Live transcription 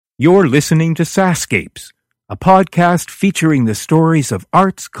You're listening to Sascapes, a podcast featuring the stories of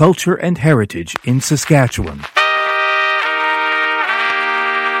arts, culture, and heritage in Saskatchewan.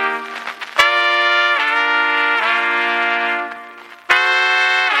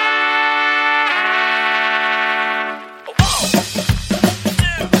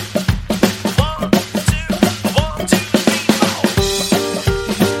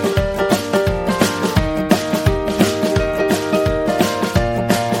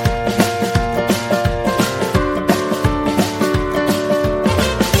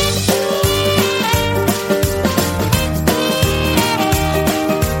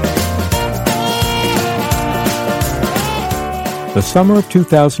 The summer of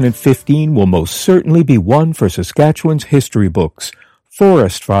 2015 will most certainly be one for Saskatchewan's history books.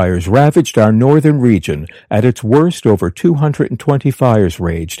 Forest fires ravaged our northern region. At its worst, over 220 fires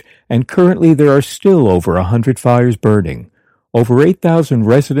raged, and currently there are still over 100 fires burning. Over 8,000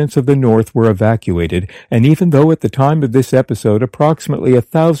 residents of the north were evacuated, and even though at the time of this episode approximately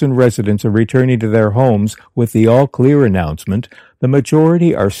 1,000 residents are returning to their homes with the all-clear announcement, the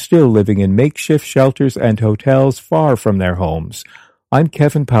majority are still living in makeshift shelters and hotels far from their homes. I'm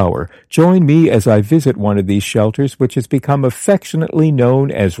Kevin Power. Join me as I visit one of these shelters, which has become affectionately known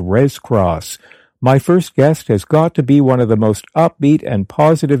as Res Cross. My first guest has got to be one of the most upbeat and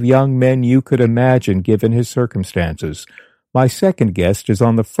positive young men you could imagine given his circumstances. My second guest is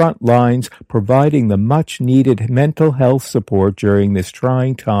on the front lines providing the much-needed mental health support during this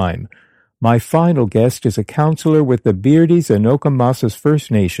trying time. My final guest is a counselor with the Beardies and Okemos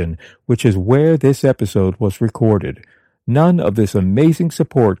First Nation, which is where this episode was recorded. None of this amazing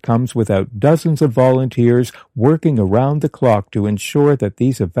support comes without dozens of volunteers working around the clock to ensure that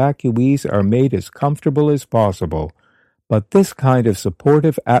these evacuees are made as comfortable as possible. But this kind of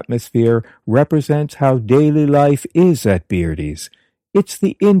supportive atmosphere represents how daily life is at Beardies. It's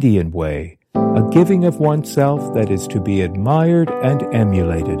the Indian way, a giving of oneself that is to be admired and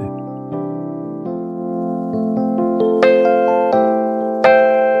emulated.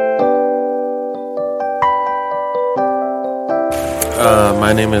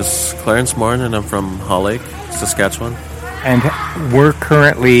 My name is Clarence Morin, and I'm from Hall Lake, Saskatchewan. And we're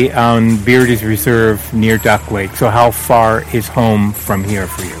currently on Beardies Reserve near Duck Lake. So how far is home from here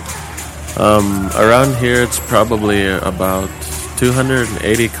for you? Around here, it's probably about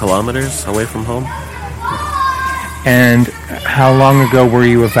 280 kilometers away from home. And how long ago were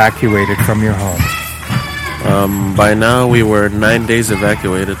you evacuated from your home? By now, we were 9 days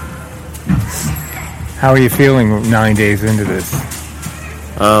evacuated. How are you feeling 9 days into this?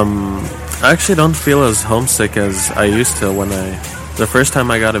 I actually don't feel as homesick as I used to the first time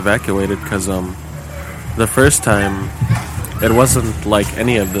I got evacuated, because the first time it wasn't like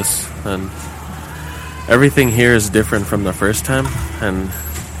any of this, and everything here is different from the first time, and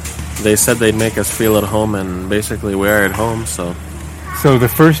they said they'd make us feel at home, and basically we are at home. So the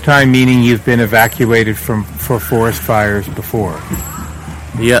first time meaning you've been evacuated for forest fires before?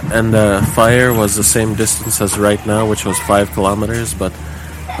 Yeah, and the fire was the same distance as right now, which was 5 kilometers, but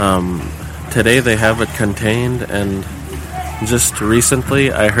today they have it contained, and just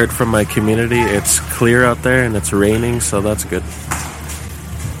recently I heard from my community it's clear out there and it's raining, so that's good.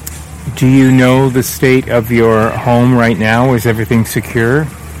 Do you know the state of your home right now? Is everything secure?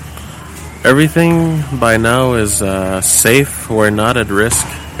 Everything by now is safe. We're not at risk.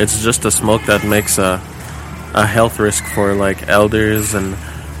 It's just the smoke that makes a health risk for like elders and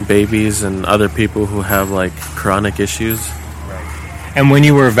babies and other people who have like chronic issues. And when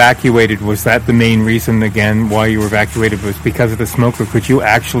you were evacuated, was that the main reason, again, why you were evacuated, was because of the smoke, or could you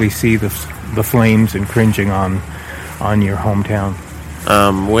actually see the flames encroaching on your hometown?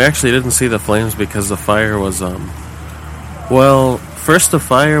 We actually didn't see the flames because the fire was, first the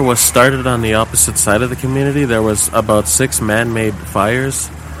fire was started on the opposite side of the community. There was about 6 man-made fires,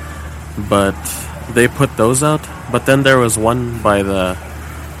 but they put those out. But then there was one by the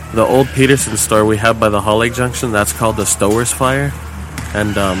old Peterson store we have by the Hall Lake Junction. That's called the Stowers Fire.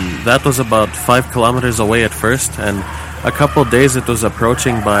 And that was about 5 kilometers away at first, and a couple days it was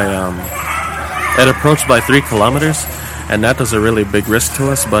approaching it approached by 3 kilometers, and that was a really big risk to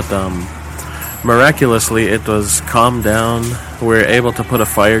us, but miraculously it was calmed down. We were able to put a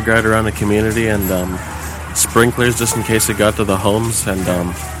fire guard around the community and sprinklers just in case it got to the homes, and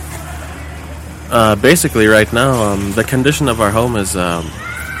basically right now the condition of our home is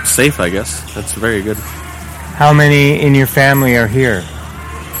safe, I guess. It's very good. How many in your family are here?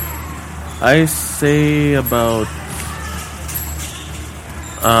 I say about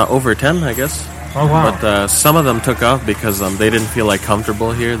over 10, I guess. Oh, wow. But some of them took off because they didn't feel like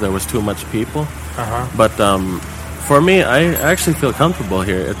comfortable here. There was too much people. Uh-huh. But for me, I actually feel comfortable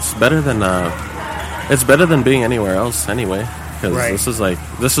here. It's better than being anywhere else anyway. Because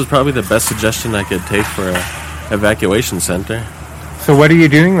this is probably the best suggestion I could take for a evacuation center. So what are you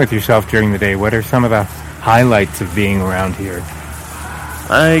doing with yourself during the day? What are some of the highlights of being around here?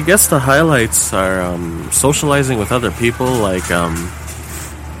 I guess the highlights are socializing with other people, like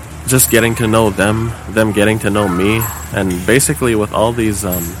just getting to know them getting to know me, and basically with all these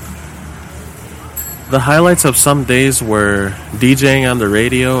the highlights of some days were DJing on the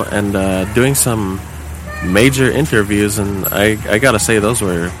radio and doing some major interviews, and I gotta say those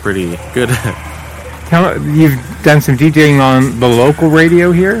were pretty good. You've done some DJing on the local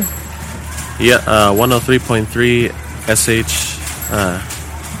radio here? Yeah, 103.3 SH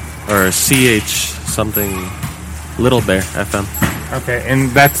or CH something, Little Bear FM. Okay, and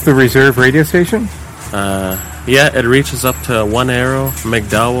that's the reserve radio station? Yeah, it reaches up to One Arrow,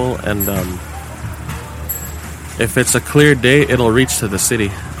 McDowell, and if it's a clear day, it'll reach to the city,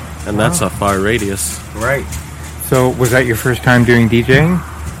 and that's a far radius. Right. So, was that your first time doing DJing?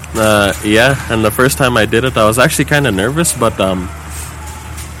 Yeah, and the first time I did it, I was actually kind of nervous, but then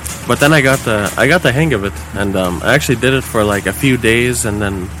I got the hang of it, and I actually did it for like a few days, and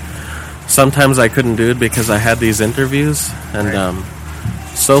then sometimes I couldn't do it because I had these interviews, and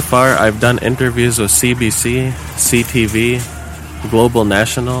so far I've done interviews with CBC, CTV, Global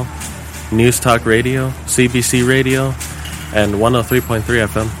National, News Talk Radio, CBC Radio, and 103.3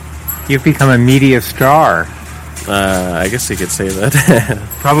 FM. You've become a media star. I guess you could say that.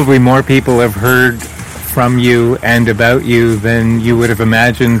 Probably more people have heard from you and about you than you would have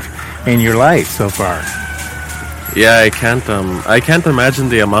imagined in your life so far. Yeah, I can't imagine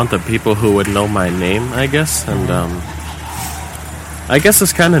the amount of people who would know my name, I guess, and I guess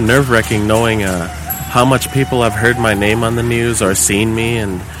it's kind of nerve-wracking knowing how much people have heard my name on the news or seen me,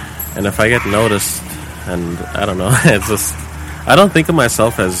 and if I get noticed, and I don't know, it's just, I don't think of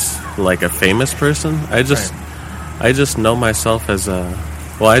myself as like a famous person. I just know myself as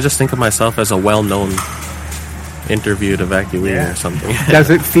I just think of myself as a well-known interviewed evacuee or something. Does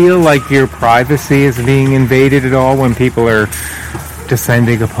it feel like your privacy is being invaded at all when people are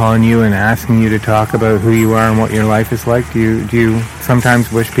descending upon you and asking you to talk about who you are and what your life is like? Do you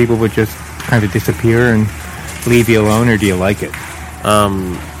sometimes wish people would just kind of disappear and leave you alone, or do you like it?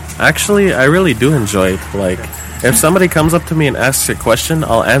 Actually, I really do enjoy it. Like, if somebody comes up to me and asks a question,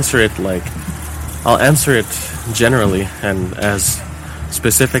 I'll answer it generally and as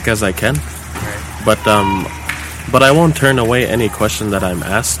specific as I can. But I won't turn away any question that I'm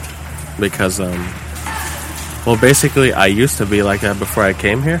asked, because basically I used to be like that before I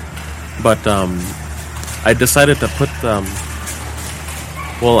came here, but I decided to put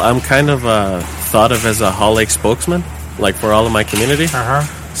I'm kind of thought of as a Hall Lake spokesman, like for all of my community.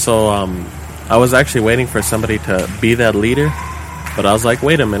 So I was actually waiting for somebody to be that leader, but I was like,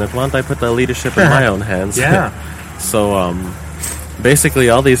 wait a minute, why don't I put that leadership in my own hands? Yeah. So basically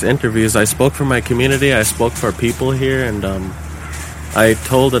all these interviews, I spoke for my community, I spoke for people here, and I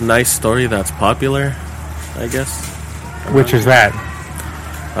told a nice story that's popular, I guess. Which is that?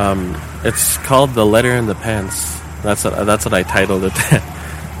 It's called The Letter in the Pants. That's what I titled it.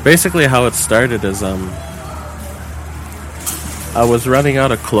 Basically how it started is I was running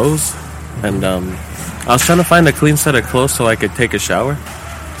out of clothes, and I was trying to find a clean set of clothes so I could take a shower.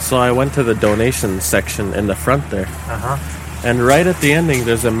 So I went to the donation section in the front there. And right at the ending,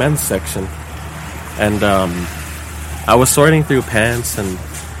 there's a men's section. And I was sorting through pants and,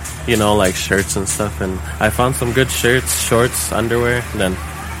 like shirts and stuff. And I found some good shirts, shorts, underwear. And then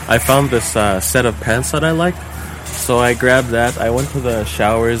I found this set of pants that I liked. So I grabbed that. I went to the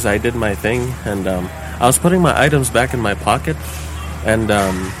showers. I did my thing. And I was putting my items back in my pocket. And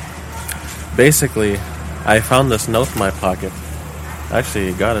basically, I found this note in my pocket. Actually,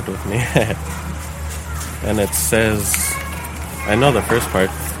 I got it with me. And it says, I know the first part.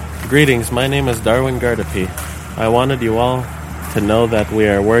 Greetings, my name is Darwin Gardapi. I wanted you all to know that we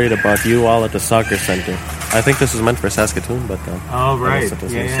are worried about you all at the soccer center. I think this is meant for Saskatoon, but... oh, right.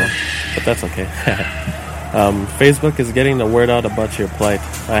 Yeah. But that's okay. Facebook is getting the word out about your plight.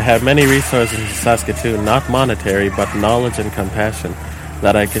 I have many resources in Saskatoon, not monetary, but knowledge and compassion,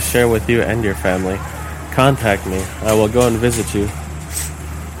 that I can share with you and your family. Contact me. I will go and visit you.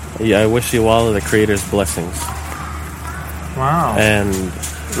 I wish you all of the Creator's blessings. Wow. And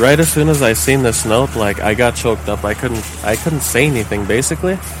right as soon as I seen this note, I got choked up. I couldn't say anything,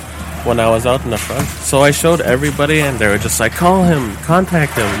 basically, when I was out in the front. So I showed everybody, and they were just like, call him,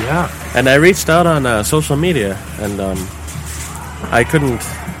 contact him. Yeah. And I reached out on social media, and I couldn't...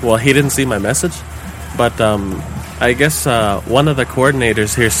 Well, he didn't see my message, but I guess one of the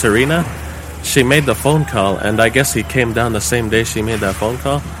coordinators here, Serena, she made the phone call, and I guess he came down the same day she made that phone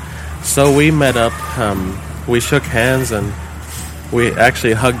call. So we met up, we shook hands, and we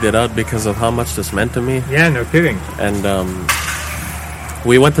actually hugged it out because of how much this meant to me. Yeah, no kidding. And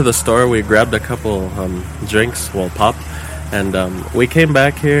we went to the store, we grabbed a couple drinks, pop, and we came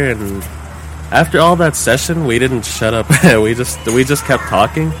back here, and after all that session, we didn't shut up. we just kept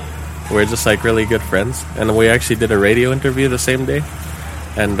talking. We're just like really good friends, and we actually did a radio interview the same day.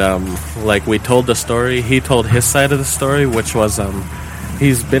 And like we told the story, he told his side of the story, which was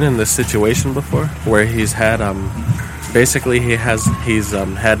he's been in this situation before, where he's had basically he's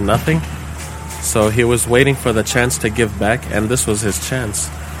had nothing. So he was waiting for the chance to give back, and this was his chance.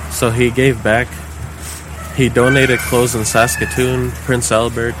 So he gave back. He donated clothes in Saskatoon, Prince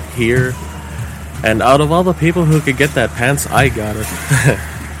Albert, here. And out of all the people who could get that pants, I got it.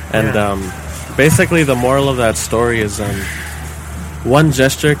 And basically the moral of that story is one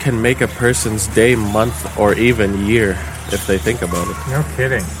gesture can make a person's day, month, or even year if they think about it. No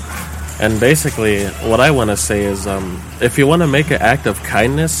kidding. And basically what I want to say is if you want to make an act of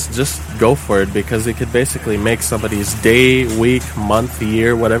kindness, just go for it, because it could basically make somebody's day, week, month,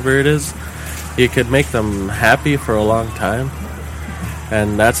 year, whatever it is. You could make them happy for a long time.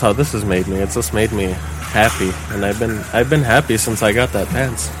 And that's how this has made me. It's just made me happy, and I've been happy since I got that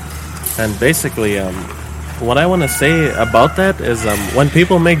pants. And basically, what I want to say about that is, when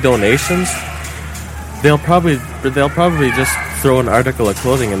people make donations, they'll probably just throw an article of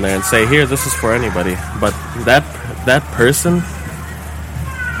clothing in there and say, "Here, this is for anybody." But that person,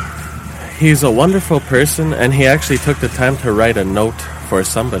 he's a wonderful person, and he actually took the time to write a note for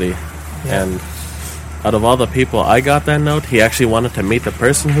somebody, and out of all the people I got that note, he actually wanted to meet the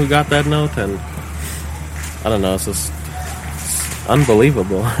person who got that note, and I don't know, it's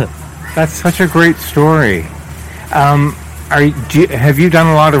unbelievable. That's such a great story. Have you done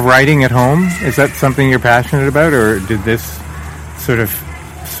a lot of writing at home? Is that something you're passionate about, or did this sort of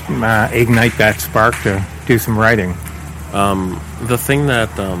ignite that spark to do some writing? The thing that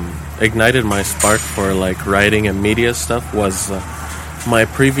ignited my spark for like writing and media stuff was my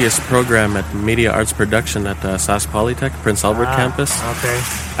previous program at Media Arts Production at Sask Polytech, Prince Albert campus. Okay.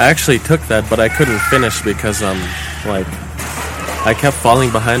 I actually took that, but I couldn't finish because I kept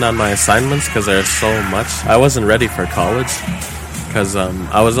falling behind on my assignments because there's so much. I wasn't ready for college because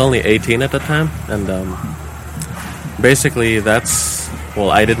I was only 18 at the time, and basically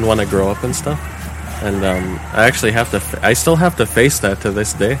I didn't want to grow up and stuff, and I still have to face that to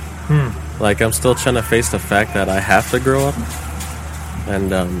this day. Like, I'm still trying to face the fact that I have to grow up.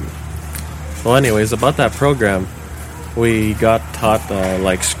 And anyways, about that program, we got taught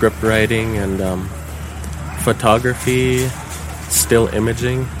like script writing and photography, still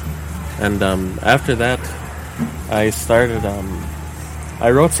imaging, and after that I started I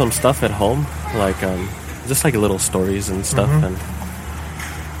wrote some stuff at home, like just like little stories and stuff. And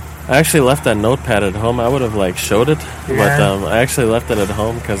I actually left that notepad at home. I would have like showed it, but I actually left it at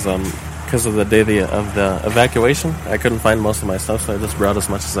home because of the day of the evacuation. I couldn't find most of my stuff, so I just brought as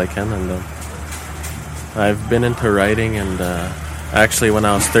much as I can. And I've been into writing, and actually when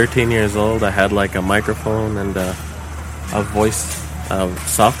I was 13 years old, I had like a microphone and a voice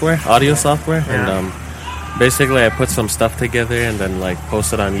software, audio software, and basically I put some stuff together and then like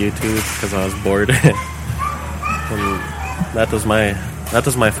posted on YouTube because I was bored. And that was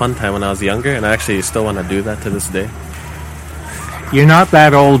my fun time when I was younger, and I actually still want to do that to this day. You're not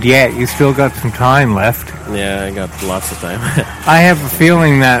that old yet. You still got some time left. Yeah, I got lots of time. I have a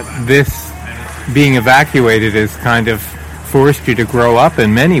feeling that this being evacuated has kind of forced you to grow up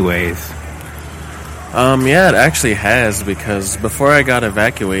in many ways. Yeah, it actually has, because before I got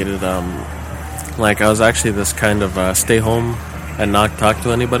evacuated, like I was actually this kind of stay home and not talk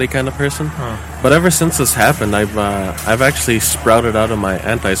to anybody kind of person. But ever since this happened, I've actually sprouted out of my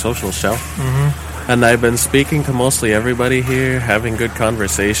antisocial shell. And I've been speaking to mostly everybody here, having good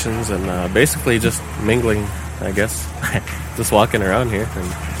conversations, and basically just mingling, I guess. Just walking around here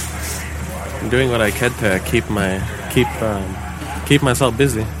and doing what I can to keep myself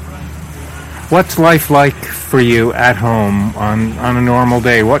busy. What's life like for you at home on a normal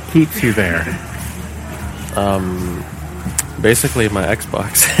day? What keeps you there? Basically my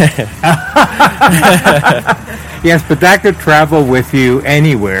Xbox. Yes, but that could travel with you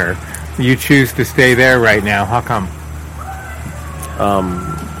anywhere. You choose to stay there right now. How come?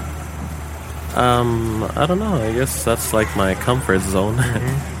 I don't know. I guess that's like my comfort zone.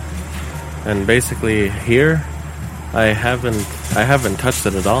 And basically here, I haven't touched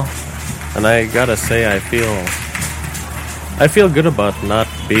it at all. And I gotta say, I feel good about not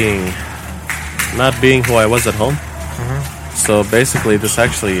being who I was at home. So basically, this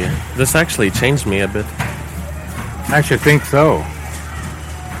actually changed me a bit. I should think so.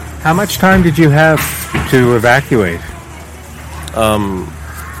 How much time did you have to evacuate?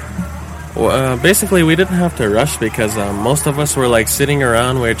 Basically, we didn't have to rush because most of us were like sitting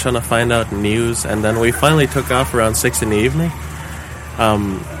around. We were trying to find out news, and then we finally took off around 6 in the evening.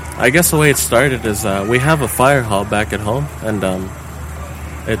 I guess the way it started is we have a fire hall back at home, and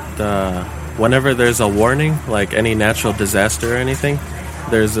whenever there's a warning, like any natural disaster or anything,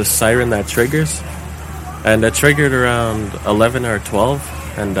 there's a siren that triggers, and it triggered around 11 or 12,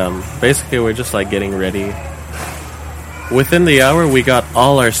 and basically we're just like getting ready. Within the hour, we got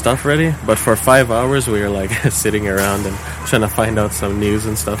all our stuff ready, but for 5 hours, we were like sitting around and trying to find out some news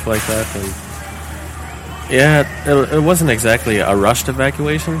and stuff like that. And yeah, it wasn't exactly a rushed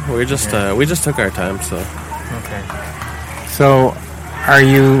evacuation. We just took our time. So. Okay. So, are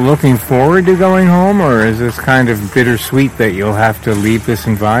you looking forward to going home, or is this kind of bittersweet that you'll have to leave this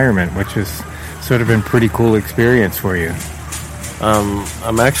environment, which has sort of been a pretty cool experience for you?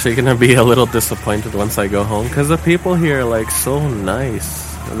 I'm actually going to be a little disappointed once I go home, because the people here are, like, so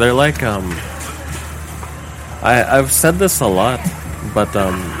nice. They're like, I've said this a lot, but,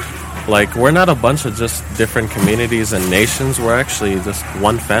 like, we're not a bunch of just different communities and nations. We're actually just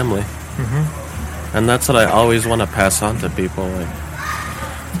one family. Mm-hmm. And that's what I always want to pass on to people. Like,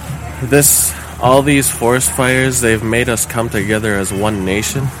 all these forest fires, they've made us come together as one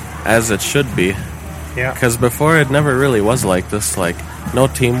nation, as it should be. Yeah. Because before it never really was like this, like no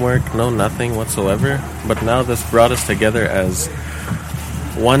teamwork, no nothing whatsoever. But now this brought us together as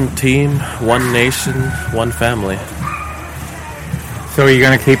one team, one nation, one family. So are you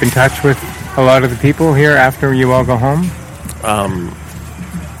going to keep in touch with a lot of the people here after you all go home?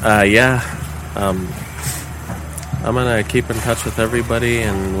 Yeah. I'm going to keep in touch with everybody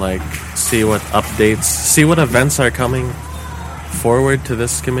and like see what updates, see what events are coming forward to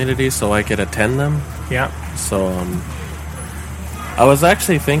this community so I could attend them. Yeah. So, I was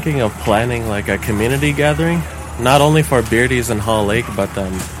actually thinking of planning like a community gathering, not only for Beardy's and Hall Lake, but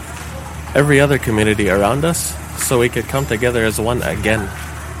every other community around us, so we could come together as one again.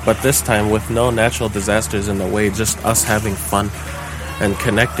 But this time with no natural disasters in the way, just us having fun and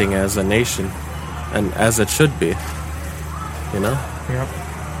connecting as a nation, and as it should be, you know? Yep.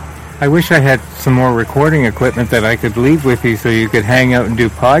 I wish I had some more recording equipment that I could leave with you so you could hang out and do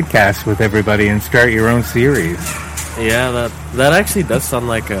podcasts with everybody and start your own series. Yeah, that actually does sound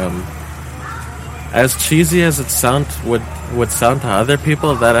like, as cheesy as it would sound to other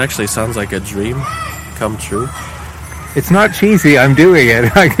people, that actually sounds like a dream come true. It's not cheesy. I'm doing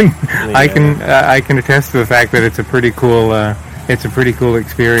it. I can attest to the fact that it's a pretty cool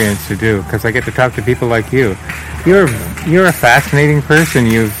experience to do, because I get to talk to people like you. You're a fascinating person.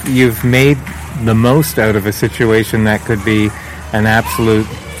 You've made the most out of a situation that could be an absolute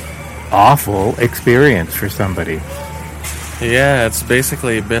awful experience for somebody. Yeah, it's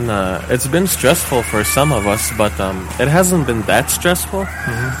basically been it's been stressful for some of us, but it hasn't been that stressful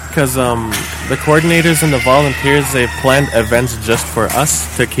because the coordinators and the volunteers, they've planned events just for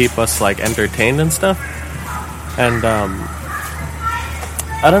us to keep us like entertained and stuff. And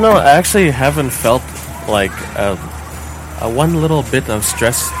I don't know, I actually haven't felt like a one little bit of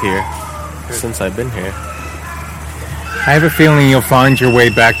stress here since I've been here. I have a feeling you'll find your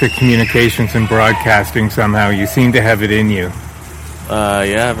way back to communications and broadcasting somehow. You seem to have it in you.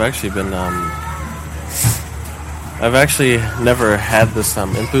 Yeah, I've actually been I've actually never had this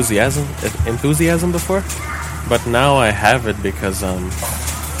enthusiasm before, but now I have it because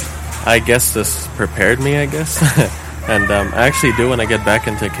I guess this prepared me, I guess. And I actually do want to get back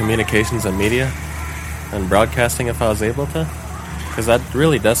into communications and media and broadcasting if I was able to, because that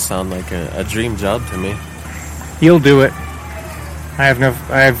really does sound like a dream job to me. You'll do it. I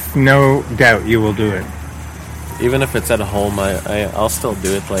have no doubt you will do it. Even if it's at home, I'll still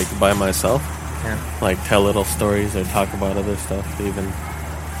do it like by myself. Yeah. Like tell little stories or talk about other stuff. Even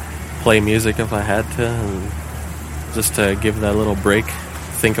play music if I had to, and just to give that little break.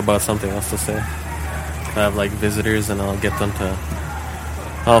 Think about something else to say. I have like visitors, and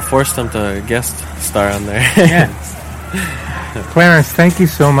I'll force them to guest star on there. Yeah. Clarence, thank you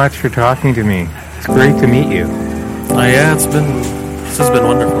so much for talking to me. It's great to meet you. Yeah, this has been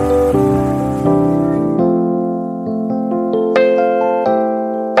wonderful.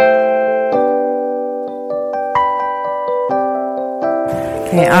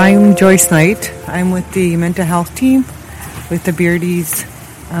 Okay, I'm Joyce Knight. I'm with the mental health team with the Beardy's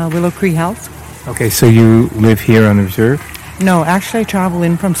Willow Cree Health. Okay, so you live here on the reserve? No, actually I travel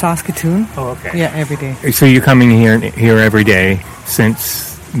in from Saskatoon. Oh, okay. Yeah, every day. So you're coming here every day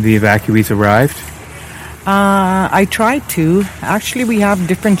since the evacuees arrived? I try to. Actually, we have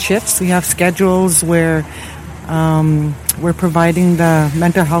different shifts. We have schedules where we're providing the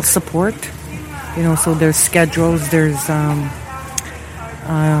mental health support. So there's schedules. There's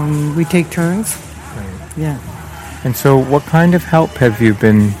we take turns. Right. Yeah. And so, what kind of help have you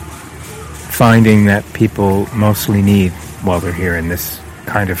been finding that people mostly need while they're here in this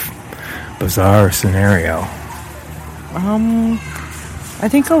kind of bizarre scenario? I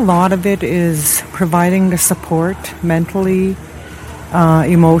think a lot of it is providing the support mentally,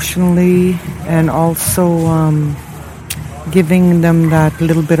 emotionally, and also giving them that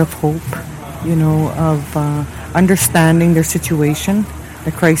little bit of hope, of understanding their situation,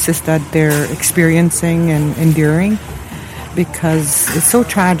 the crisis that they're experiencing and enduring, because it's so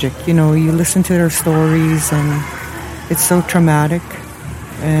tragic. You listen to their stories and it's so traumatic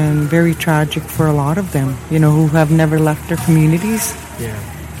and very tragic for a lot of them, who have never left their communities. Yeah.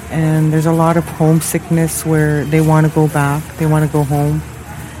 And there's a lot of homesickness where they want to go back, they want to go home.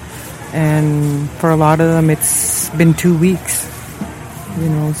 And for a lot of them, it's been 2 weeks,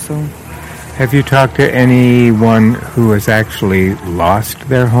 so. Have you talked to anyone who has actually lost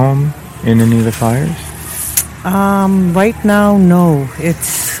their home in any of the fires? Right now, no.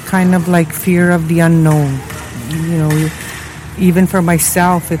 It's kind of like fear of the unknown. Even for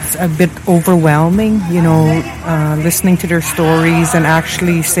myself, it's a bit overwhelming, listening to their stories and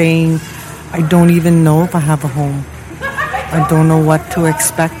actually saying, I don't even know if I have a home. I don't know what to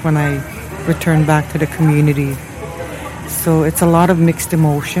expect when I return back to the community. So it's a lot of mixed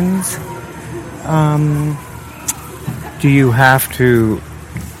emotions. Do you have to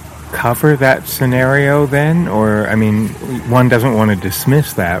cover that scenario then? Or, one doesn't want to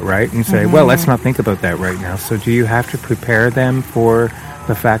dismiss that, right? And say, well, let's not think about that right now. So do you have to prepare them for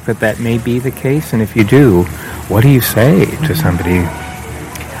the fact that may be the case? And if you do, what do you say to somebody?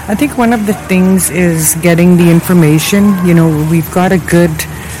 I think one of the things is getting the information. We've got a good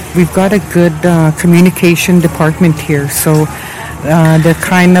communication department here. So they're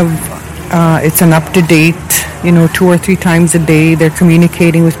kind of, it's an up-to-date, 2 or 3 times a day. They're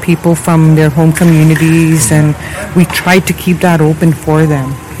communicating with people from their home communities, and we try to keep that open for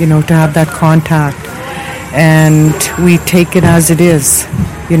them, to have that contact. And we take it as it is,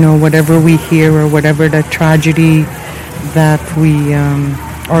 whatever we hear or whatever the tragedy that we,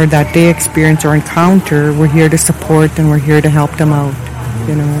 or that they experience or encounter, we're here to support and we're here to help them out,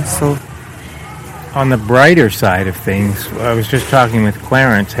 so. On the brighter side of things, I was just talking with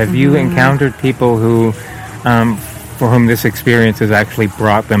Clarence. Have you encountered people who, for whom this experience has actually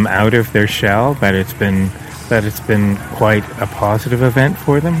brought them out of their shell? That it's been quite a positive event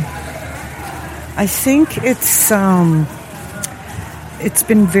for them? I think it's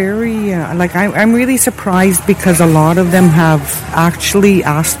been very I'm really surprised because a lot of them have actually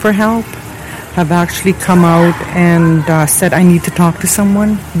asked for help, have actually come out and said, I need to talk to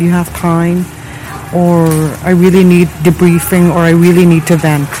someone. Do you have time? Or I really need debriefing, or I really need to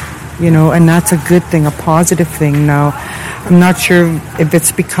vent, and that's a good thing, a positive thing. Now, I'm not sure if it's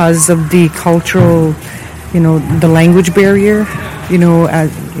because of the cultural, the language barrier,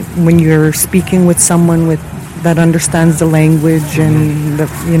 when you're speaking with someone that understands the language and the,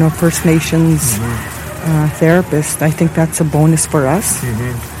 First Nations therapist, I think that's a bonus for us.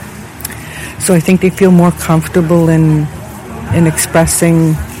 So I think they feel more comfortable in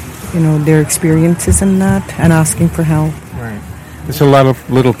expressing their experiences in that and asking for help. Right. There's a lot of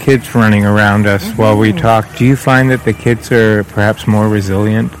little kids running around us while we talk. Do you find that the kids are perhaps more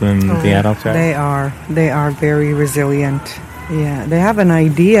resilient than the adults are? They are. They are very resilient. Yeah. They have an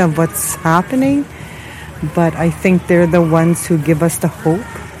idea of what's happening, but I think they're the ones who give us the hope.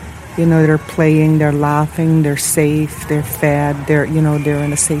 They're playing, they're laughing, they're safe, they're fed, they're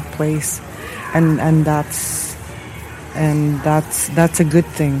in a safe place. And that's a good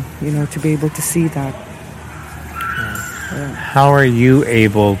thing, to be able to see that. Yeah. How are you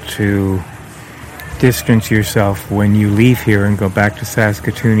able to distance yourself when you leave here and go back to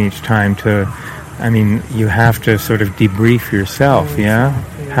Saskatoon each time you have to sort of debrief yourself, yeah?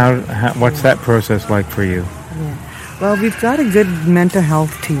 How what's that process like for you? Yeah. Well, we've got a good mental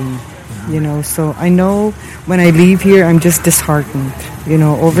health team, so I know when I leave here, I'm just disheartened.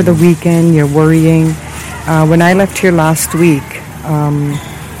 Over the weekend, you're worrying. When I left here last week,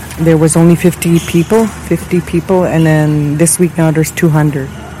 there was only 50 people, and then this week now there's 200.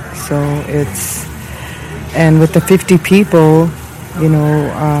 So and with the 50 people,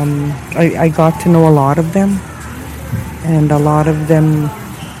 I got to know a lot of them, and a lot of them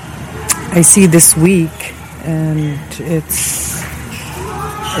I see this week, and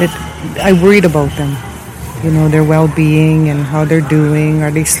I worried about them, their well-being and how they're doing.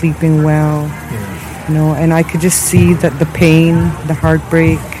 Are they sleeping well? And I could just see that the pain, the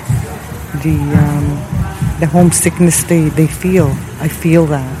heartbreak, the homesickness they feel. I feel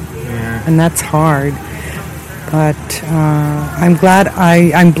that, and that's hard. But I'm glad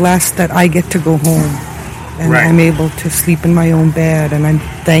I'm blessed that I get to go home, and I'm able to sleep in my own bed, and I'm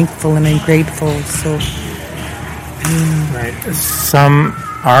thankful and I'm grateful. So, right. Some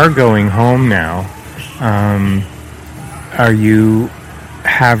are going home now. Are you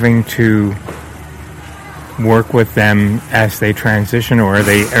having to work with them as they transition, or are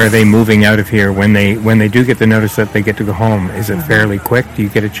they moving out of here when they do get the notice that they get to go home? Is it fairly quick? Do you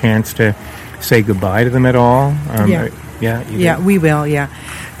get a chance to say goodbye to them at all? We will. Yeah,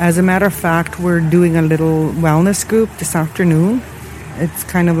 as a matter of fact, we're doing a little wellness group this afternoon. It's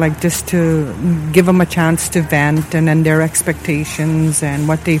kind of like just to give them a chance to vent, and then their expectations and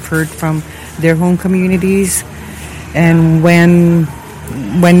what they've heard from their home communities, and when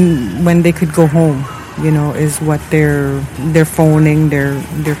they could go home. Is what they're phoning,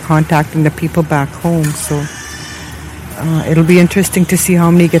 they're contacting the people back home. So it'll be interesting to see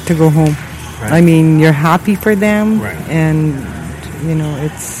how many get to go home. Right. I mean, you're happy for them, and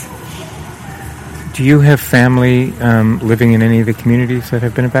it's. Do you have family living in any of the communities that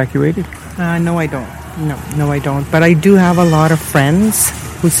have been evacuated? No, I don't. No, I don't. But I do have a lot of friends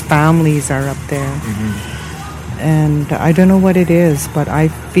whose families are up there. Mm-hmm. And I don't know what it is, but I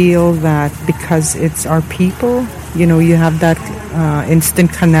feel that because it's our people, you have that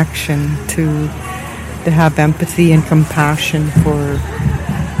instant connection to have empathy and compassion for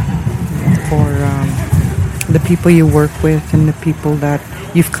the people you work with and the people that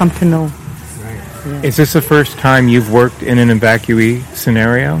you've come to know. Right. Yeah. Is this the first time you've worked in an evacuee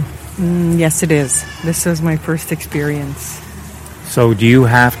scenario? Yes, it is. This was my first experience. So do you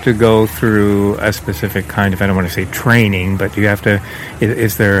have to go through a specific kind of, I don't want to say training, but do you have to,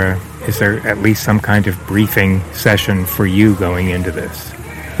 is there at least some kind of briefing session for you going into this?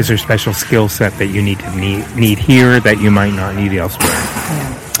 Is there a special skill set that you need here that you might not need elsewhere?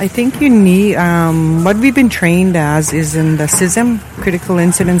 Yeah. I think you need, what we've been trained as is in the CISM, Critical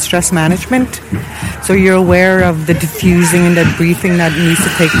Incident Stress Management. So you're aware of the diffusing and the briefing that needs to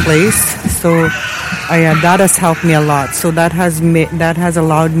take place. So that has helped me a lot. So that has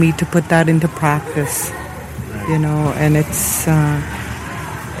allowed me to put that into practice, and it's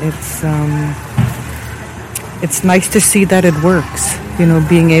nice to see that it works.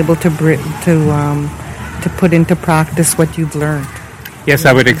 Being able to put into practice what you've learned. Yes,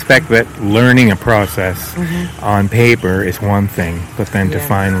 I would expect that learning a process on paper is one thing, but then to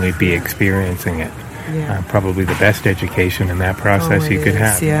finally be experiencing it. Yeah. Probably the best education in that process you could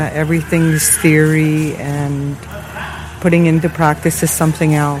have. Yeah, everything's theory, and putting into practice is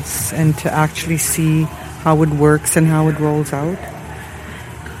something else, and to actually see how it works and how it rolls out.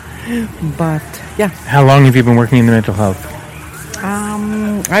 But, yeah. How long have you been working in the mental health?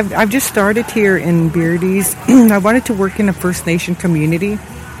 I've just started here in Beardy's. I wanted to work in a First Nation community,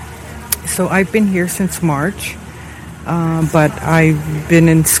 so I've been here since March. But I've been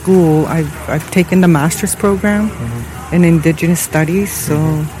in school. I've taken the master's program in Indigenous Studies, so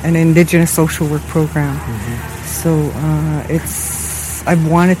an Indigenous social work program. So I've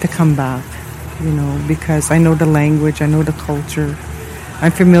wanted to come back, because I know the language, I know the culture.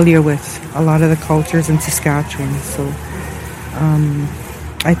 I'm familiar with a lot of the cultures in Saskatchewan, so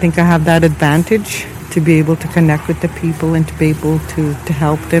I think I have that advantage to be able to connect with the people and to be able to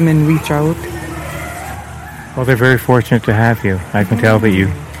help them and reach out. Well, they're very fortunate to have you. I can tell that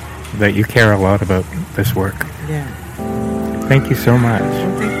you care a lot about this work. Yeah. Thank you so much.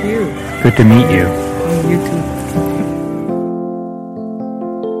 Well, thank you. Good to meet you. You too.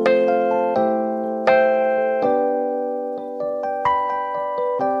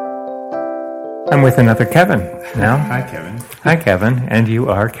 I'm with another Kevin now. Hi, Kevin. Hi, Kevin. And you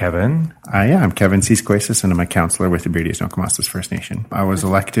are Kevin? I'm Kevin Seasquasis, and I'm a counselor with the Beardy's Nokomastos First Nation. I was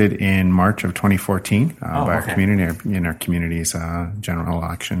elected in March of 2014 by our community, in our community's general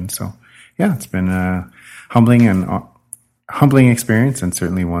election. So, yeah, it's been a humbling experience, and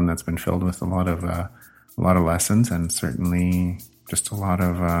certainly one that's been filled with a lot of lessons, and certainly just a lot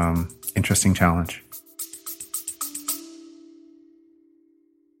of interesting challenge.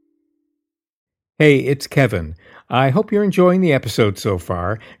 Hey, it's Kevin. I hope you're enjoying the episode so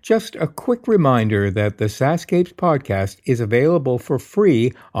far. Just a quick reminder that the Saskapes podcast is available for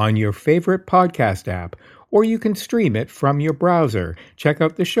free on your favorite podcast app, or you can stream it from your browser. Check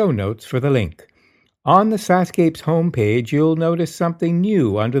out the show notes for the link. On the Sascapes homepage, you'll notice something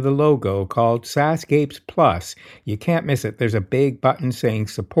new under the logo called Sascapes Plus. You can't miss it. There's a big button saying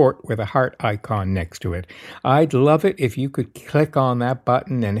support with a heart icon next to it. I'd love it if you could click on that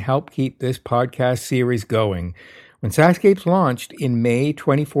button and help keep this podcast series going. When Sascapes launched in May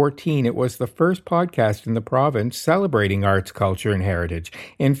 2014, it was the first podcast in the province celebrating arts, culture, and heritage.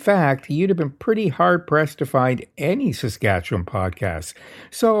 In fact, you'd have been pretty hard-pressed to find any Saskatchewan podcasts.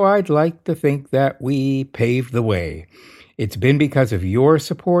 So I'd like to think that we paved the way. It's been because of your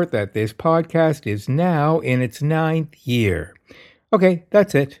support that this podcast is now in its 9th year. Okay,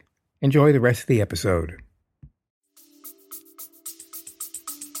 that's it. Enjoy the rest of the episode.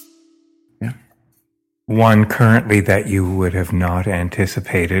 One currently that you would have not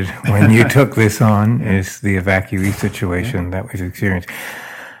anticipated when you took this on is the evacuee situation that we've experienced.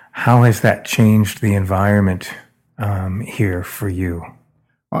 How has that changed the environment here for you?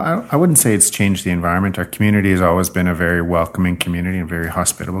 Well, I wouldn't say it's changed the environment. Our community has always been a very welcoming community and very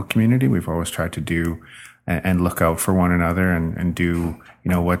hospitable community. We've always tried to do and look out for one another and do,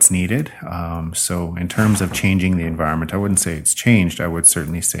 what's needed. So in terms of changing the environment, I wouldn't say it's changed. I would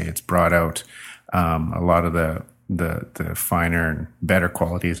certainly say it's brought out a lot of the finer and better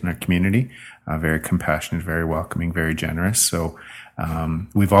qualities in our community. Very compassionate, very welcoming, very generous. So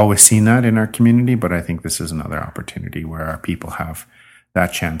we've always seen that in our community, but I think this is another opportunity where our people have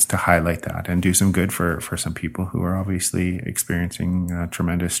that chance to highlight that and do some good for some people who are obviously experiencing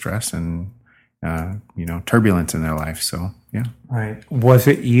tremendous stress and turbulence in their life. So yeah. Right. Was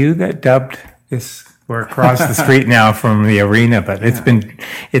it you that dubbed this? We're across the street now from the arena, but it's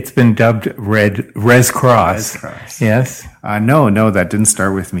been dubbed Res Cross. Yes. No, that didn't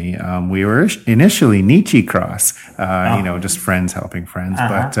start with me. We were initially Nietzsche Cross. Just friends helping friends.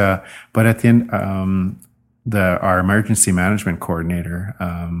 But at the end, our emergency management coordinator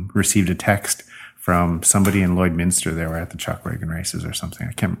received a text from somebody in Lloydminster. They were at the Chuck Reagan races or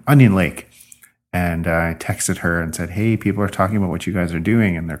something. Onion Lake. And I texted her and said, hey, people are talking about what you guys are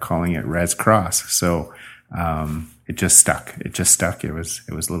doing, and they're calling it Res Cross. So it just stuck. It was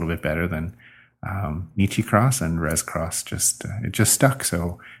a little bit better than Nietzsche Cross, and Res Cross it just stuck.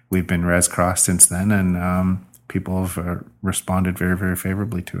 So we've been Res Cross since then, and people have responded very, very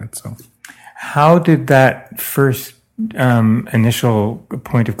favorably to it. So how did that first initial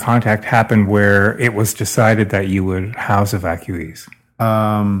point of contact happen where it was decided that you would house evacuees?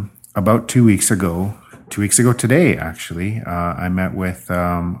 About 2 weeks ago today, actually, I met with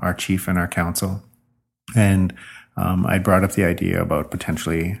our chief and our council, and I brought up the idea about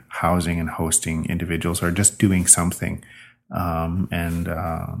potentially housing and hosting individuals or just doing something. And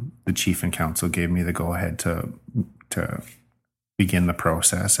the chief and council gave me the go-ahead to begin the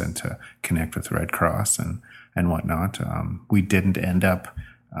process and to connect with Red Cross and whatnot. We didn't end up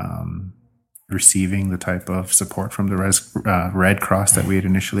receiving the type of support from the Red Cross that we had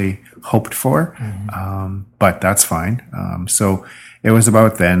initially hoped for. But that's fine. So it was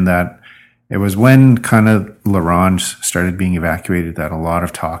about then that it was when kind of L'Orange started being evacuated that a lot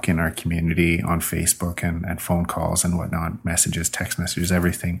of talk in our community on Facebook and phone calls and whatnot, messages, text messages,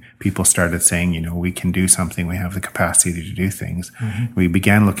 everything. People started saying, we can do something. We have the capacity to do things. We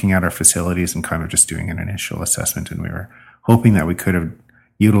began looking at our facilities and kind of just doing an initial assessment, and we were hoping that we could have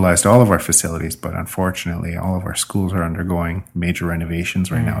utilized all of our facilities, but unfortunately all of our schools are undergoing major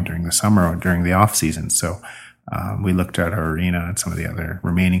renovations right now during the summer or during the off season. So we looked at our arena and some of the other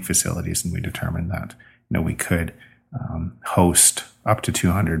remaining facilities, and we determined that we could host up to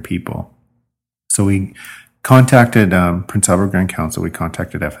 200 people. So we contacted Prince Albert Grand Council. We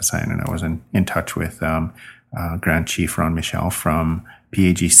contacted FSIN, and I was in touch with Grand Chief Ron Michel from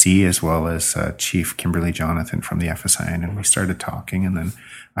PAGC, as well as Chief Kimberly Jonathan from the FSIN, and we started talking, and then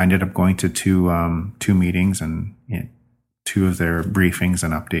I ended up going to two meetings and two of their briefings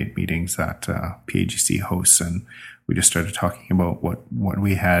and update meetings that PAGC hosts, and we just started talking about what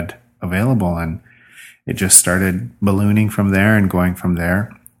we had available, and it just started ballooning from there and going from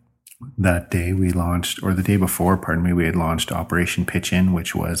there. That day we launched, or the day before, we had launched Operation Pitch In,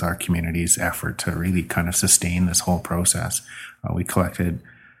 which was our community's effort to really kind of sustain this whole process. We collected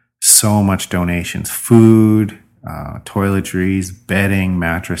so much donations, food, toiletries, bedding,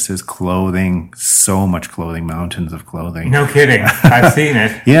 mattresses, clothing, so much clothing, mountains of clothing. No kidding. I've seen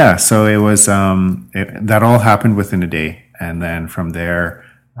it. Yeah. So it was, that all happened within a day. And then from there,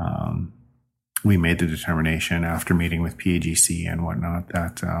 we made the determination after meeting with PAGC and whatnot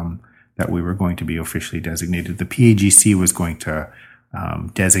that we were going to be officially designated. The PAGC was going to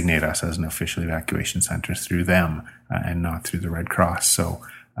designate us as an official evacuation center through them and not through the Red Cross. So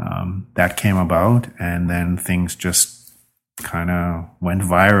that came about, and then things just kind of went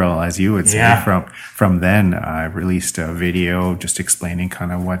viral, as you would say. From then, I released a video just explaining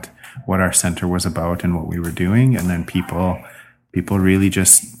kind of what our center was about and what we were doing, and then people really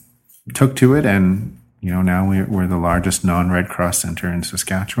just took to it. And now we're the largest non-Red Cross center in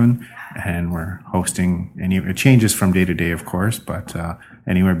Saskatchewan, and we're hosting it changes from day to day, of course, but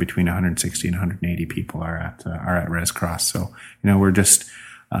anywhere between 160 and 180 people are at Red Cross. So we're just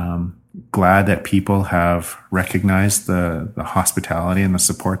glad that people have recognized the hospitality and the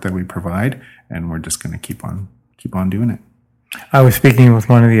support that we provide, and we're just going to keep on doing it. I was speaking with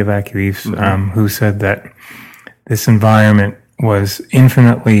one of the evacuees who said that this environment was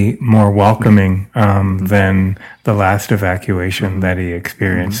infinitely more welcoming than the last evacuation that he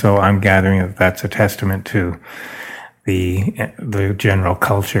experienced. So I'm gathering that that's a testament to the general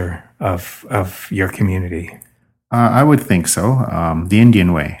culture of your community. I would think so. The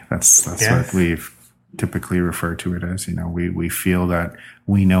Indian way. That's Yes. what we've typically referred to it as. We feel that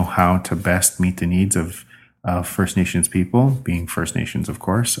we know how to best meet the needs of First Nations people, being First Nations, of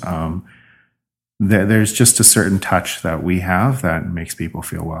course. There's just a certain touch that we have that makes people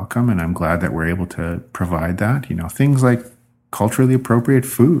feel welcome, and I'm glad that we're able to provide that. Things like culturally appropriate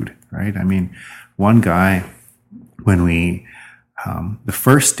food, right? I mean, one guy, when we, the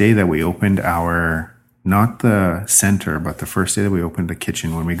first day that we opened not the center, but the first day that we opened the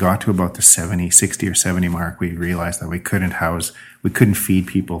kitchen, when we got to about the 60 or 70 mark, we realized that we couldn't feed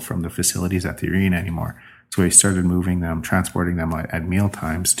people from the facilities at the arena anymore. So we started transporting them at meal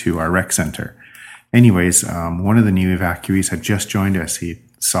times to our rec center. Anyways, one of the new evacuees had just joined us. He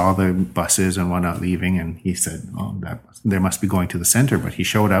saw the buses and whatnot leaving, and he said, they must be going to the center. But he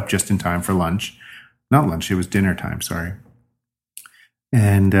showed up just in time for lunch. Not lunch, it was dinner time, sorry.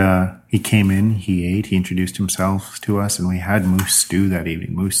 And he came in, he ate, he introduced himself to us, and we had moose stew that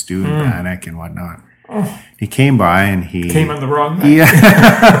evening, and bannock and whatnot. Oh. He came by and he... Came on the wrong night.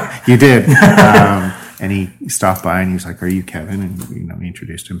 Yeah, you did. And he stopped by and he was like, "Are you Kevin?" And he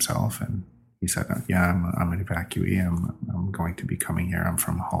introduced himself, and he said, "Yeah, I'm an evacuee. I'm going to be coming here. I'm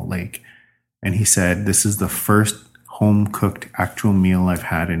from Hall Lake." And he said, "This is the first home-cooked actual meal I've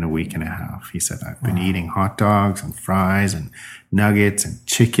had in a week and a half." He said, "I've been eating hot dogs and fries and nuggets and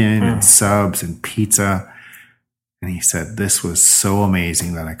chicken and subs and pizza." And he said, "This was so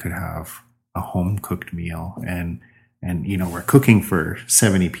amazing that I could have a home-cooked meal." And we're cooking for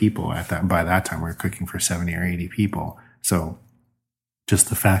 70 people by that time. We're cooking for 70 or 80 people. So just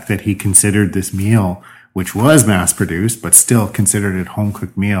the fact that he considered this meal, which was mass produced, but still considered it home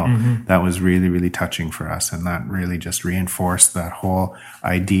cooked meal, that was really, really touching for us. And that really just reinforced that whole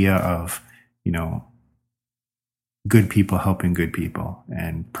idea of, good people helping good people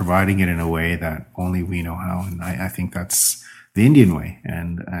and providing it in a way that only we know how. And I think that's the Indian way.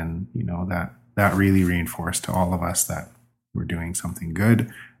 And that really reinforced to all of us that we're doing something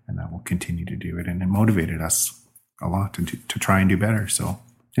good and that we'll continue to do it. And it motivated us a lot to try and do better. So,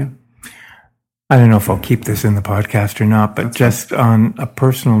 yeah. I don't know if I'll keep this in the podcast or not, but just on a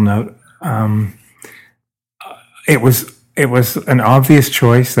personal note, it was an obvious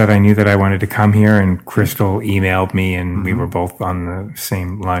choice that I knew that I wanted to come here, and Crystal emailed me and we were both on the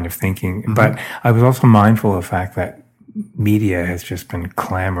same line of thinking. But I was also mindful of the fact that media has just been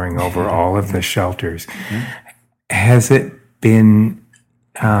clamoring over all of the shelters. Has it been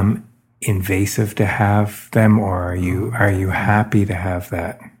invasive to have them, or are you happy to have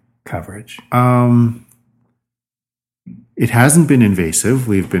that coverage? It hasn't been invasive.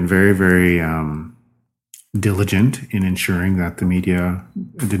 We've been very, very diligent in ensuring that the media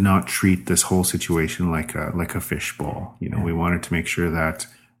did not treat this whole situation like a fishbowl. We wanted to make sure that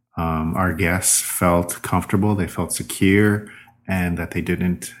our guests felt comfortable, they felt secure, and that they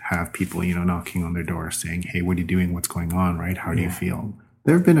didn't have people, knocking on their door saying, "Hey, what are you doing? What's going on? Right? How do you feel?"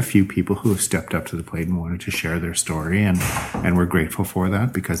 There have been a few people who have stepped up to the plate and wanted to share their story, and we're grateful for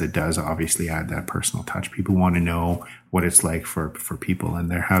that, because it does obviously add that personal touch. People want to know what it's like for people, and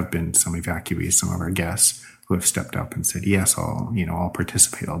there have been some evacuees, some of our guests, who have stepped up and said, "Yes, I'll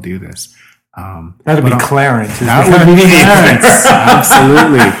participate. I'll do this." That'd be Clarence. That would be Clarence,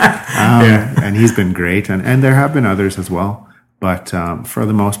 absolutely. And he's been great, and there have been others as well. But for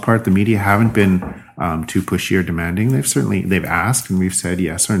the most part, the media haven't been too pushy or demanding. They've asked, and we've said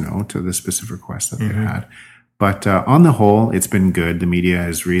yes or no to the specific requests that they've had. But on the whole, it's been good. The media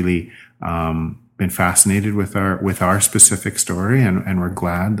has really been fascinated with our specific story, and we're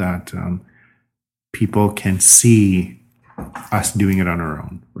glad that people can see us doing it on our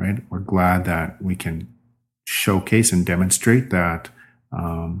own, right? We're glad that we can showcase and demonstrate that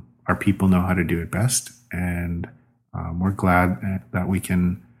our people know how to do it best, and we're glad that we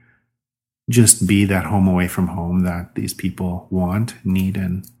can just be that home away from home that these people want, need,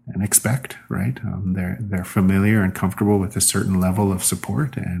 and expect, right? They're familiar and comfortable with a certain level of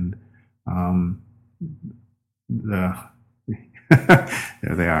support, and there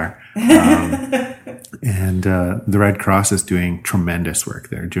they are. And the Red Cross is doing tremendous work.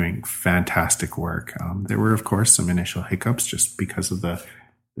 They're doing fantastic work. There were, of course, some initial hiccups just because of the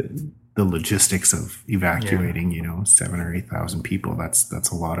logistics of evacuating, 7,000 or 8,000 people. That's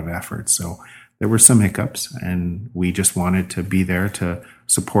a lot of effort. So there were some hiccups, and we just wanted to be there to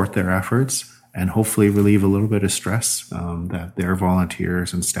support their efforts and hopefully relieve a little bit of stress that their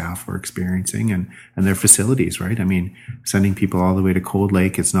volunteers and staff were experiencing, and their facilities, right? I mean, sending people all the way to Cold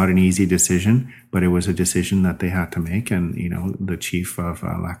Lake, it's not an easy decision, but it was a decision that they had to make. And, the chief of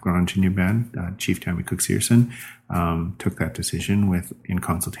Lac La Ronge Indian Band, Chief Tammy Cook-Searson, took that decision in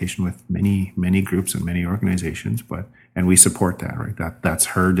consultation with many, many groups and many organizations, and we support that, right? That's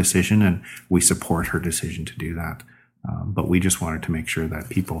her decision, and we support her decision to do that. But we just wanted to make sure that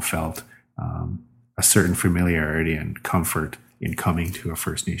people felt a certain familiarity and comfort in coming to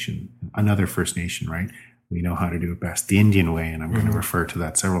another First Nation, right? We know how to do it best, the Indian way, and I'm going to refer to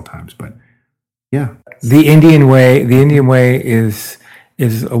that several times. But yeah, the Indian way is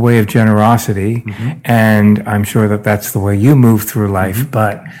a way of generosity, and I'm sure that's the way you move through life.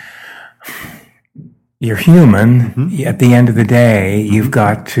 But you're human. At the end of the day, you've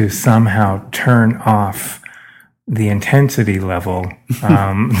got to somehow turn off the intensity level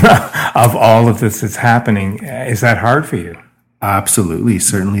of all of this that's happening. Is that hard for you? Absolutely.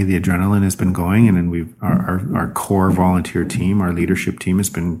 Certainly the adrenaline has been going, and then our core volunteer team, our leadership team, has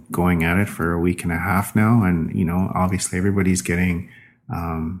been going at it for a week and a half now. And, obviously everybody's getting,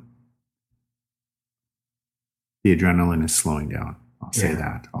 the adrenaline is slowing down. I'll say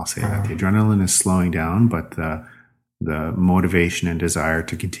that. The adrenaline is slowing down, but the motivation and desire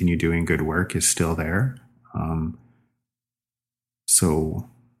to continue doing good work is still there.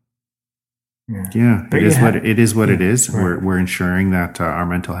 It is what it is. Right. We're ensuring that our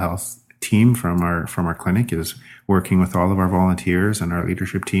mental health team from our clinic is working with all of our volunteers and our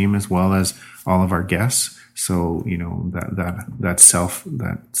leadership team, as well as all of our guests. So, that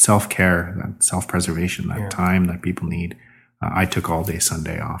self-care, that self-preservation, that time that people need. I took all day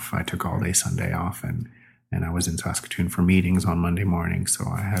Sunday off. And I was in Saskatoon for meetings on Monday morning. So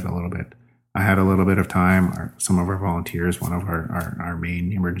I had a little bit of time. Some of our volunteers, one of our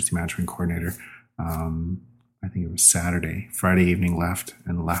main emergency management coordinator, I think it was Friday evening left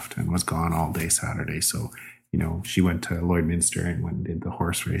and was gone all day Saturday. So, she went to Lloydminster and went and did the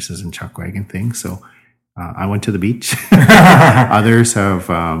horse races and chuck wagon thing. So I went to the beach. Others have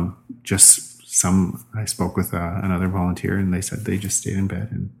I spoke with another volunteer, and they said they just stayed in bed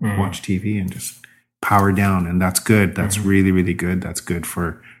and watched TV and just powered down. And that's good. That's really, really good. That's good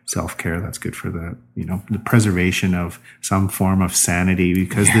for self-care. That's good for the preservation of some form of sanity,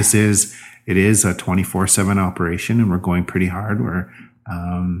 because it is a 24/7 operation, and we're going pretty hard. We're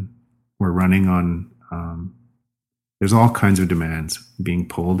running on, there's all kinds of demands being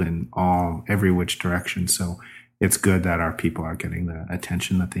pulled in every which direction. So it's good that our people are getting the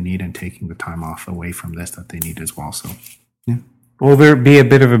attention that they need and taking the time off away from this that they need as well. So, yeah. Will there be a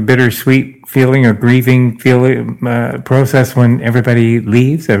bit of a bittersweet feeling or grieving process when everybody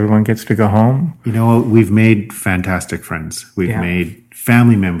leaves? Everyone gets to go home? We've made fantastic friends. We've made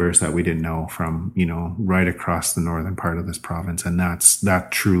family members that we didn't know from, right across the northern part of this province. And that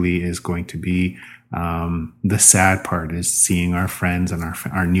truly is going to be, the sad part is seeing our friends and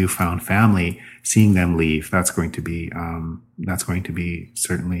our newfound family, seeing them leave. That's going to be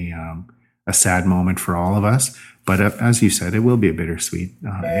certainly, a sad moment for all of us. But as you said, it will be a bittersweet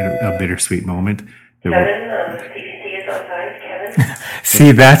moment.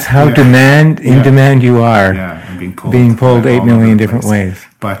 See, that's how demand you are. Yeah, and being pulled 8 million different ways.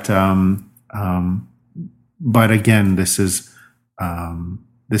 But again, this is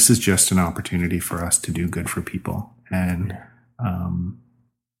just an opportunity for us to do good for people, and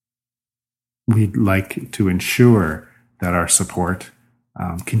we'd like to ensure that our support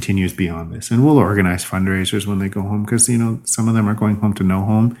continues beyond this. And we'll organize fundraisers when they go home, because, some of them are going home to no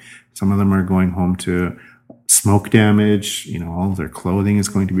home. Some of them are going home to smoke damage. All of their clothing is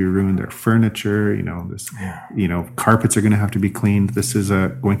going to be ruined, their furniture, carpets are going to have to be cleaned. This is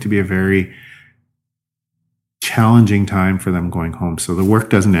going to be a very challenging time for them going home. So the work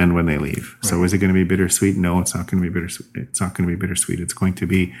doesn't end when they leave. Right. So is it going to be bittersweet? No, it's not going to be bittersweet. It's not going to be bittersweet. It's going to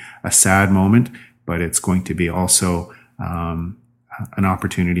be a sad moment, but it's going to be also, an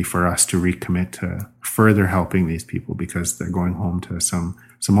opportunity for us to recommit to further helping these people, because they're going home to some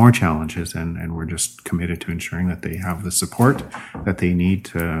more challenges, and we're just committed to ensuring that they have the support that they need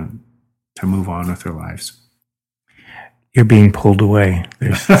to move on with their lives. You're being pulled away.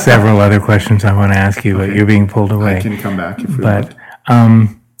 There's several other questions I want to ask you, but you're being pulled away. I can come back if we want.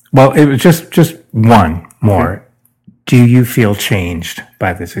 Well, it was just one more. Okay. Do you feel changed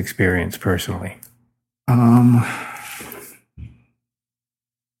by this experience personally? That's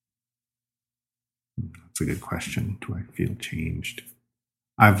a good question. Do I feel changed?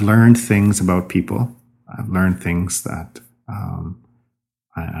 I've learned things about people. I've learned things that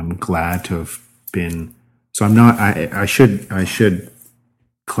I'm glad to have been. So I'm not. I should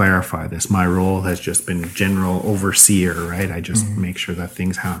clarify this. My role has just been general overseer, right? I just make sure that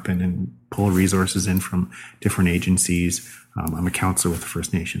things happen and pull resources in from different agencies. I'm a counselor with the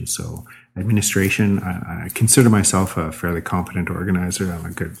First Nations, so administration. I consider myself a fairly competent organizer. I'm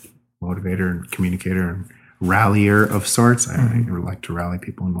a good motivator and communicator and rallier of sorts. I like to rally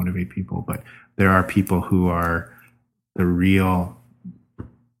people and motivate people, but there are people who are the real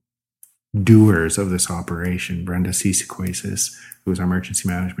doers of this operation. Brenda Cisequasis, who is our emergency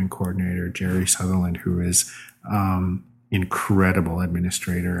management coordinator, Jerry Sutherland, who is incredible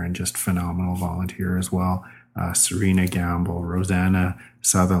administrator and just phenomenal volunteer as well, Serena Gamble, Rosanna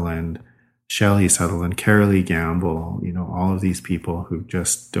Sutherland, Shelley Sutherland, Carolee Gamble, all of these people who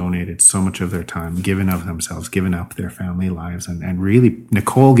just donated so much of their time, given of themselves, given up their family lives, and really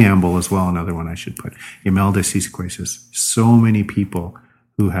Nicole Gamble as well, another one I should put, Imelda Cisequasis, so many people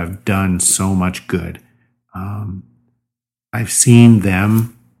who have done so much good. I've seen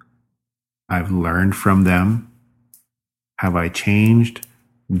them. I've learned from them. Have I changed?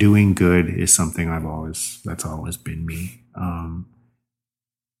 Doing good is something that's always been me.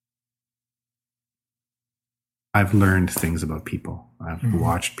 I've learned things about people. I've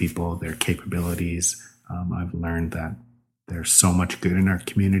watched people, their capabilities. I've learned that there's so much good in our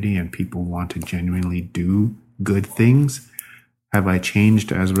community and people want to genuinely do good things. Have I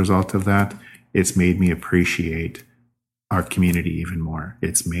changed as a result of that? It's made me appreciate our community even more.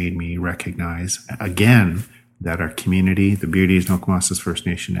 It's made me recognize, again, that our community, the Beardies, Nokomassa's First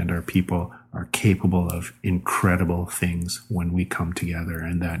Nation, and our people are capable of incredible things when we come together.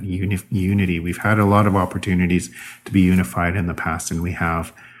 And that unity, we've had a lot of opportunities to be unified in the past, and we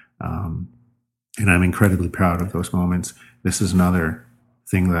have. And I'm incredibly proud of those moments. This is another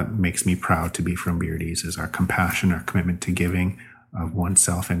thing that makes me proud to be from Beardies, is our compassion, our commitment to giving of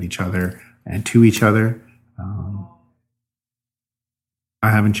oneself and each other and to each other. I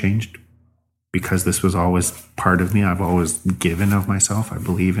haven't changed because this was always part of me. I've always given of myself. I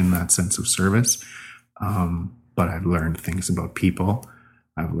believe in that sense of service. But I've learned things about people.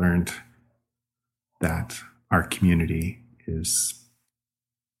 I've learned that our community is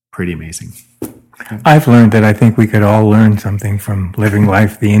pretty amazing. I've learned that I think we could all learn something from living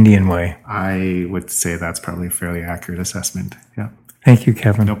life the Indian way. I would say that's probably a fairly accurate assessment. Yeah. Thank you,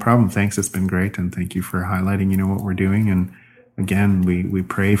 Kevin. No problem. Thanks. It's been great. And thank you for highlighting, what we're doing. And again, we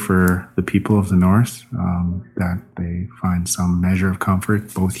pray for the people of the North, that they find some measure of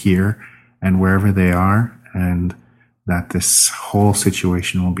comfort both here and wherever they are, and that this whole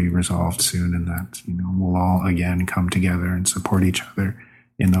situation will be resolved soon, and that, we'll all again come together and support each other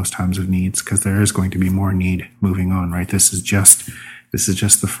in those times of needs, because there is going to be more need moving on, right? This is just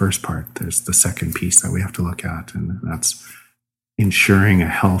the first part. There's the second piece that we have to look at, and that's ensuring a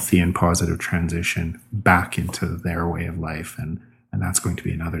healthy and positive transition back into their way of life. And that's going to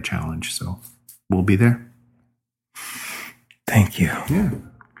be another challenge. So we'll be there. Thank you. Yeah,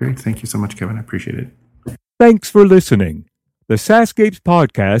 great. Thank you so much, Kevin. I appreciate it. Thanks for listening. The Saskapes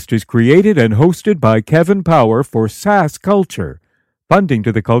podcast is created and hosted by Kevin Power for Sask Culture. Funding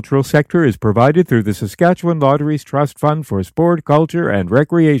to the cultural sector is provided through the Saskatchewan Lotteries Trust Fund for Sport, Culture, and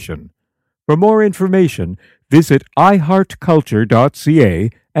Recreation. For more information, visit iheartculture.ca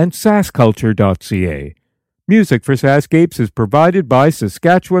and saskculture.ca. Music for Saskapes is provided by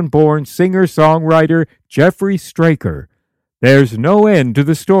Saskatchewan-born singer-songwriter Jeffrey Straker. There's no end to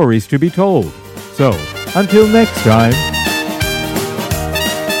the stories to be told. So, until next time...